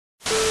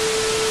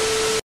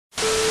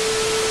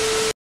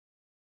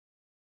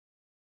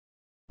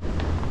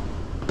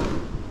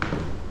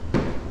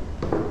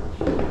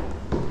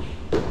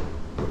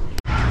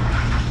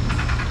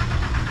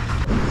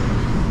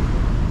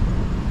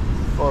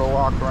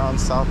around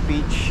South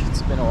Beach.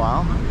 It's been a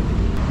while.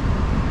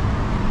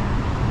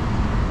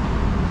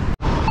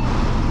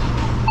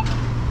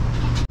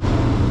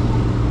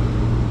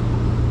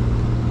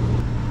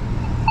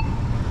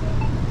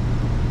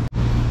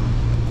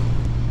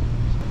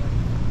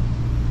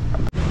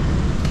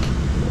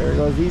 There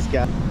goes these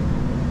guys.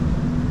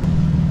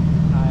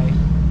 Hi.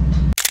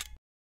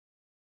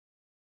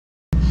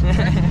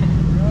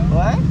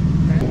 What?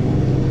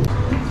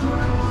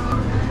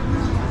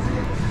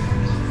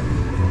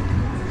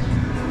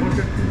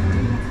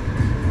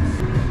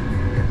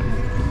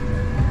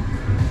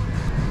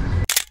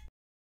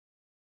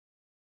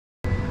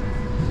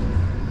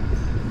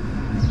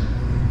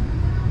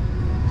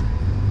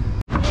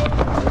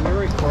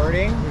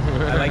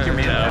 I like your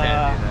man.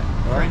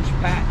 French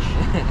patch.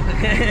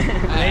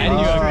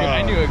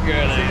 I knew a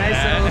girl. It's a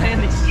nice little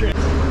landing strip.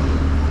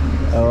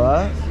 Oh,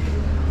 what?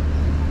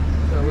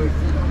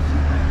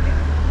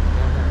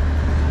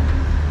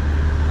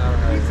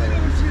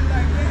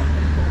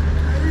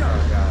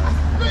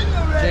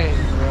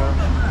 James,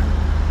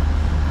 bro.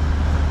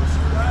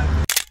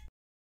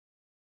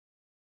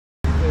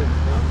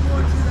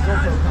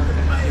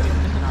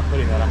 I'm not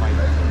putting that on my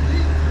YouTube.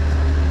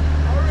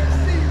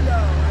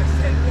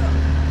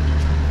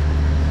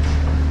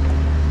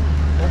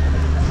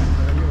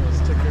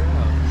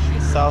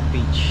 South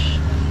Beach.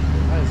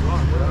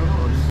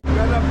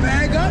 Got a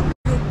bag up?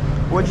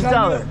 What'd you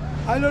tell her?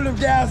 I know them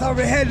guys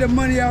already had the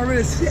money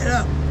already set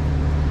up.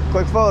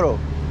 Quick photo.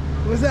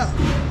 What's up?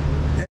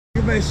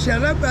 You better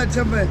shut up by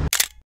somebody.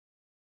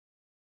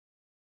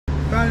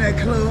 Around that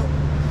club.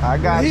 I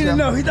got He you. didn't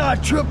know. He thought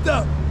I tripped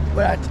up.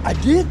 But I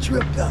did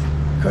trip up.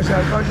 Because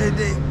they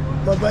did.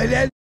 But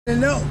that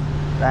didn't know.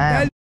 Damn.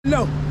 That didn't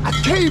know. I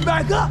came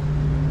back up.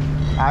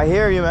 I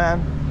hear you,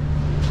 man.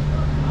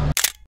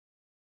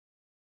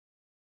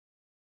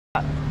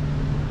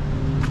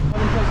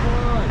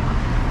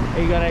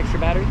 Hey, you got an extra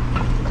battery?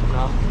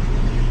 No.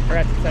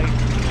 Forgot to tell you.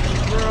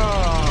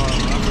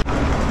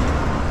 Bro.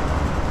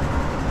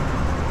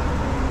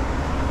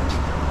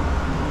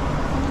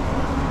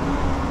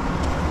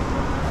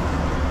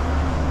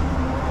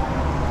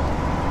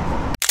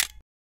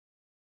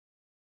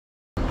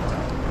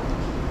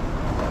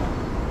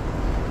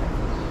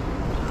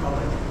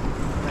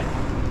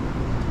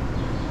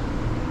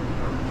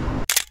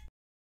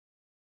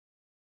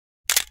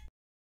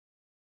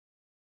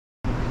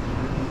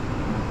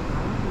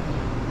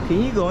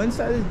 Can you go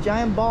inside this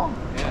giant ball?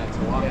 Yeah, it's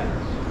water.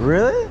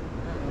 Really?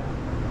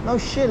 No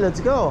shit,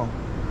 let's go.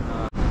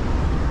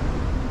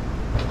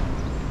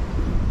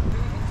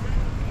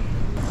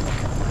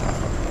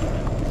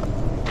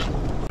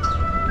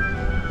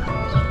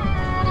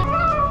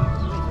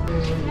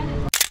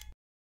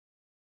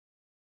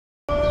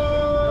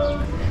 Bro,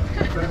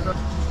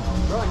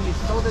 he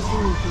sold this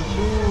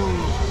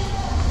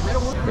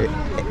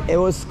in It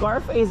was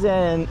Scarface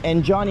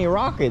and Johnny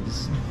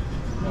Rockets.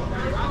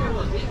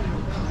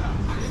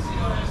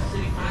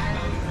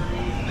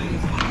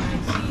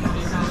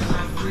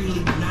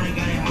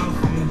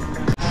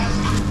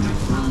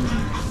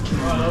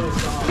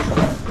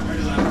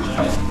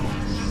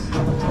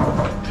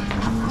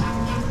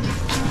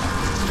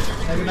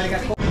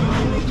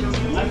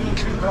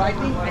 Bro, I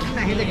think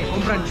la gente que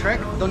compra en Trek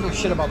don't know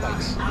shit about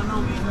bikes.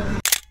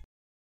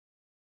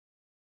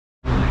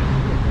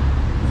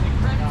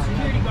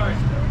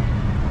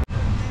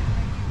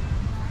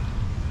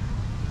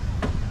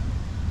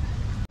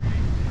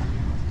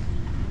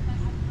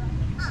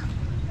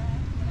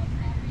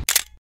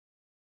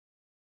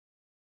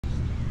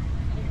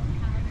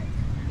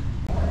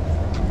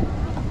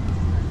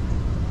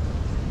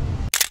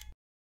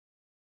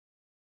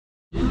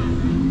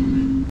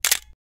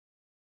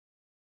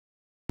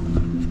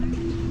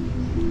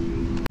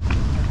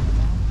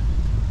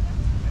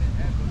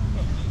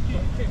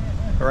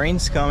 The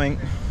rain's coming.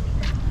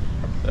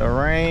 The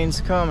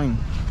rain's coming.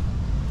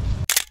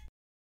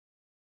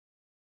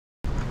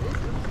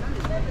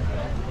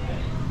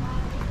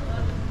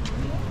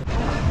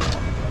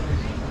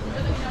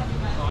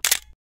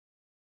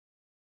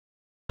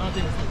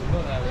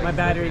 My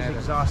battery's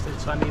exhausted,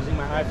 so I'm using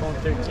my iPhone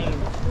 13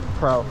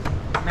 Pro.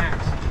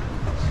 Max.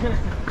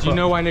 Do you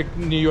know why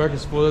New York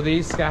is full of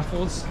these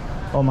scaffolds?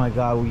 Oh my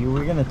god,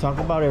 we're gonna talk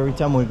about it every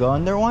time we go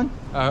under one?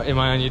 Am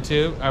I on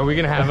YouTube? Are we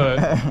gonna have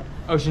a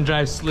Ocean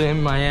Drive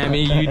Slim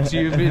Miami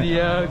YouTube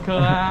video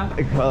collab?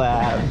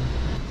 Collab.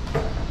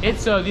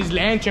 It's so these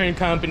lantern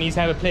companies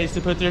have a place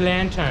to put their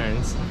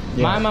lanterns.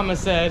 Yeah. My mama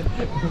said,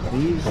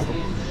 These.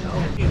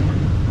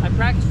 I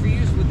practice for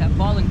use with that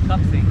ball and cup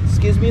thing.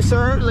 Excuse me,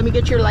 sir. Let me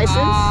get your license.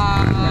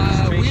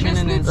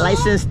 Registration and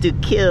License to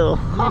kill.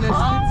 All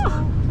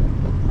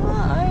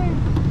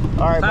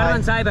right, bye.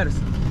 Cybers.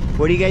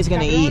 What are you guys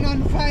gonna eat?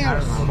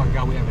 oh my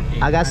god, we haven't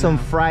eaten. I got some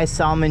fried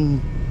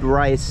salmon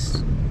rice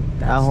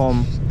at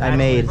home. I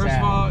made. First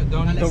of all,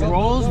 don't eat The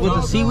rolls with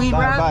the seaweed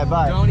wrap? Bye, bye,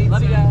 bye. Don't eat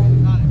Love you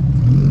salmon.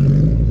 guys.